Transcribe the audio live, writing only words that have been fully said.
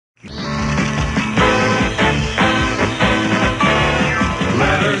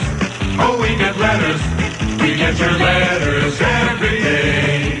answer letters every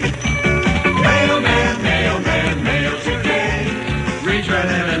day. Mailman, mailman, mail today. Reach right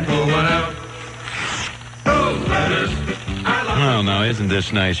in and pull one out. Those letters. Well, now, isn't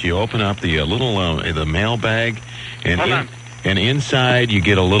this nice? You open up the the mail bag, and inside you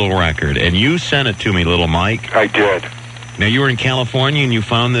get a little record. And you sent it to me, little Mike. I did. Now, you were in California, and you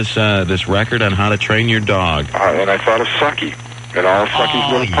found this this record on how to train your dog. And I thought of Sucky and all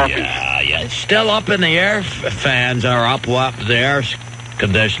Sucky's little puppies. Yeah. Still up in the air. Fans are up the air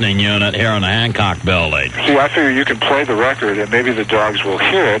conditioning unit here in the Hancock building. See, I figure you can play the record, and maybe the dogs will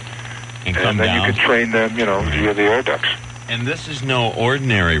hear it, and then down. You can train them, via the air ducts. And this is no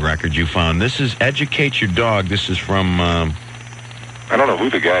ordinary record you found. This is Educate Your Dog. This is from... I don't know who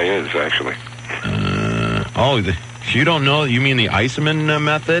the guy is, actually. You don't know? You mean the Iceman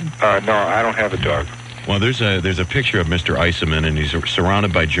method? No, I don't have a dog. Well, there's a picture of Mr. Iceman, and he's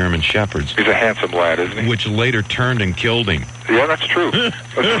surrounded by German Shepherds. He's a handsome lad, isn't he? Which later turned and killed him. Yeah, that's true.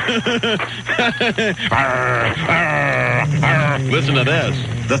 Listen to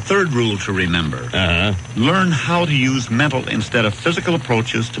this. The third rule to remember. Learn how to use mental instead of physical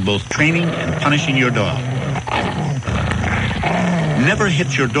approaches to both training and punishing your dog. Never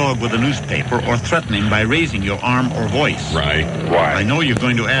hit your dog with a newspaper or threaten him by raising your arm or voice. Right. Why? I know you're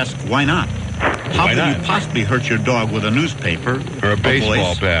going to ask, why not? How can you possibly hurt your dog with a newspaper, or a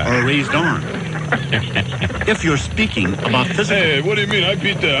baseball bat, or a raised arm? If you're speaking about physical... Hey, what do you mean? I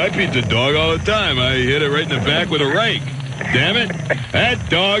beat the dog all the time. I hit it right in the back with a rake. Damn it. That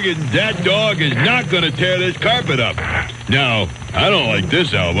dog is not going to tear this carpet up. Now, I don't like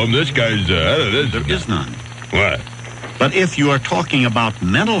this album. This guy's... There is none. What? But if you are talking about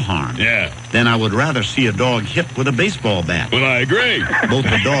mental harm, then I would rather see a dog hit with a baseball bat. Well, I agree. Both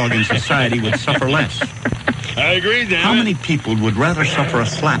the dog and society would suffer less. I agree, Dan. How many people would rather suffer a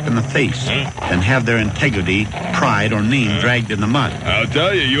slap in the face than have their integrity, pride, or name dragged in the mud? I'll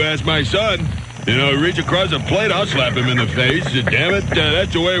tell you, you ask my son. Reach across the plate, I'll slap him in the face. Damn it,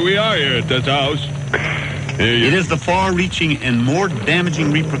 that's the way we are here at this house. It is the far-reaching and more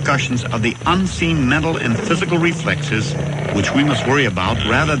damaging repercussions of the unseen mental and physical reflexes which we must worry about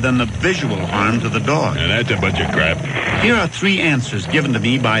rather than the visual harm to the dog. And that's a bunch of crap. Here are 3 answers given to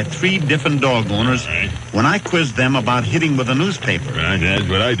me by 3 different dog owners when I quizzed them about hitting with a newspaper. That's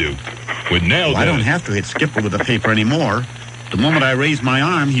what I do. With nails. I don't have to hit Skipper with a paper anymore. The moment I raise my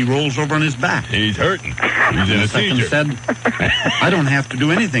arm, he rolls over on his back. He's hurting. He's in a second said, I don't have to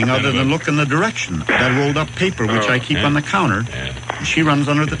do anything other than look in the direction of that rolled up paper which I keep on the counter. And she runs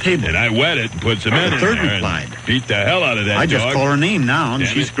under the table. And I wet it and put cement in there. The third replied, beat the hell out of that I just dog. call her name now, and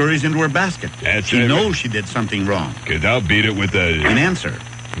she scurries into her basket. She knows she did something wrong. Because I'll beat it with a... In answer,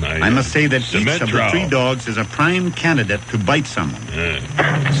 I must say that each of the 3 dogs is a prime candidate to bite someone.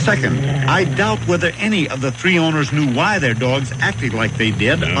 Second, I doubt whether any of the 3 owners knew why their dogs acted like they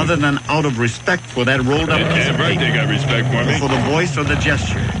did, other than out of respect for that rolled-up piece of paper. They got respect for me. For the voice or the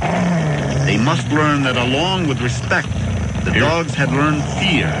gesture. They must learn that along with respect, the dogs had learned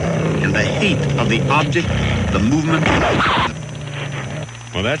fear and the hate of the object, the movement.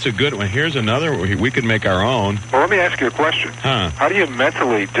 Well, that's a good one. Here's another. We could make our own. Well, let me ask you a question. How do you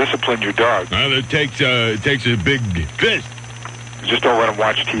mentally discipline your dog? Well, it takes a big fist. You just don't let him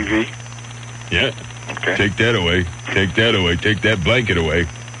watch TV? Yeah. Okay. Take that away. Take that away. Take that blanket away.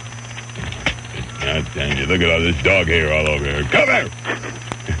 God dang it. Look at all this dog hair all over here. Come here!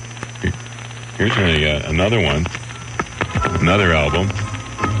 Here's another one. Another album.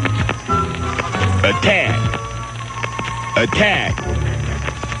 Attack. Attack.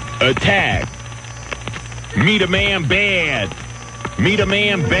 Attack. Meet a man bad. Meet a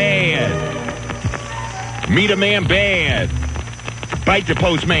man bad. Meet a man bad. Bite the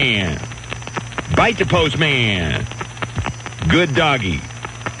postman. Bite the postman. Good doggy.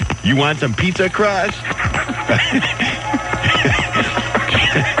 You want some pizza crust?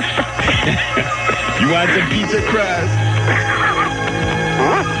 You want some pizza crust?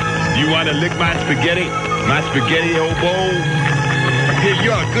 You want to lick my spaghetti? My spaghetti old bowl? Here,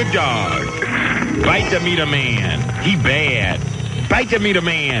 you're a good dog. Bite the meter man. He bad. Bite the meter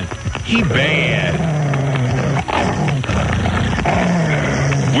man. He bad.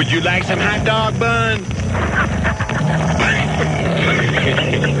 Would you like some hot dog bun?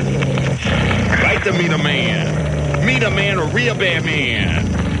 Bite the meter man. Meter man, a real bad man.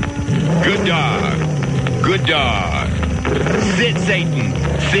 Good dog. Good dog. Sit, Satan.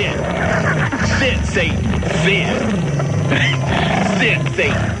 Sit. Sit, Satan. Sit. Sit,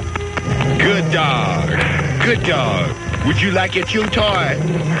 Satan. Good dog. Good dog. Would you like a chew toy?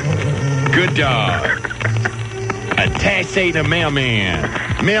 Good dog. Attack Satan, a mailman.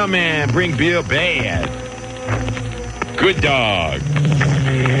 Mailman, bring Bill bad. Good dog.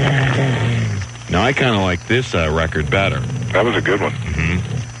 Now, I kind of like this record better. That was a good one.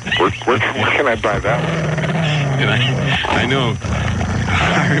 Where can I buy that one? And I know,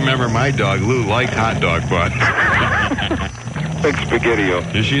 I remember my dog, Lou, liked hot dog butt. Like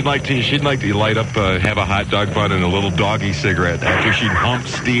SpaghettiO. She'd like to light up, have a hot dog butt and a little doggy cigarette after she'd hump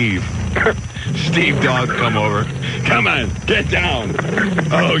Steve. Steve dog come over. Come on, get down.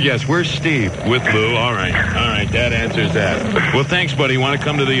 Oh, yes, where's Steve? With Lou. All right, that answers that. Well, thanks, buddy. Want to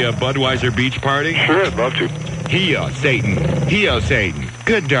come to the Budweiser beach party? Sure, I'd love to. Satan.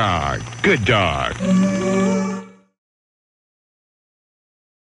 Good dog.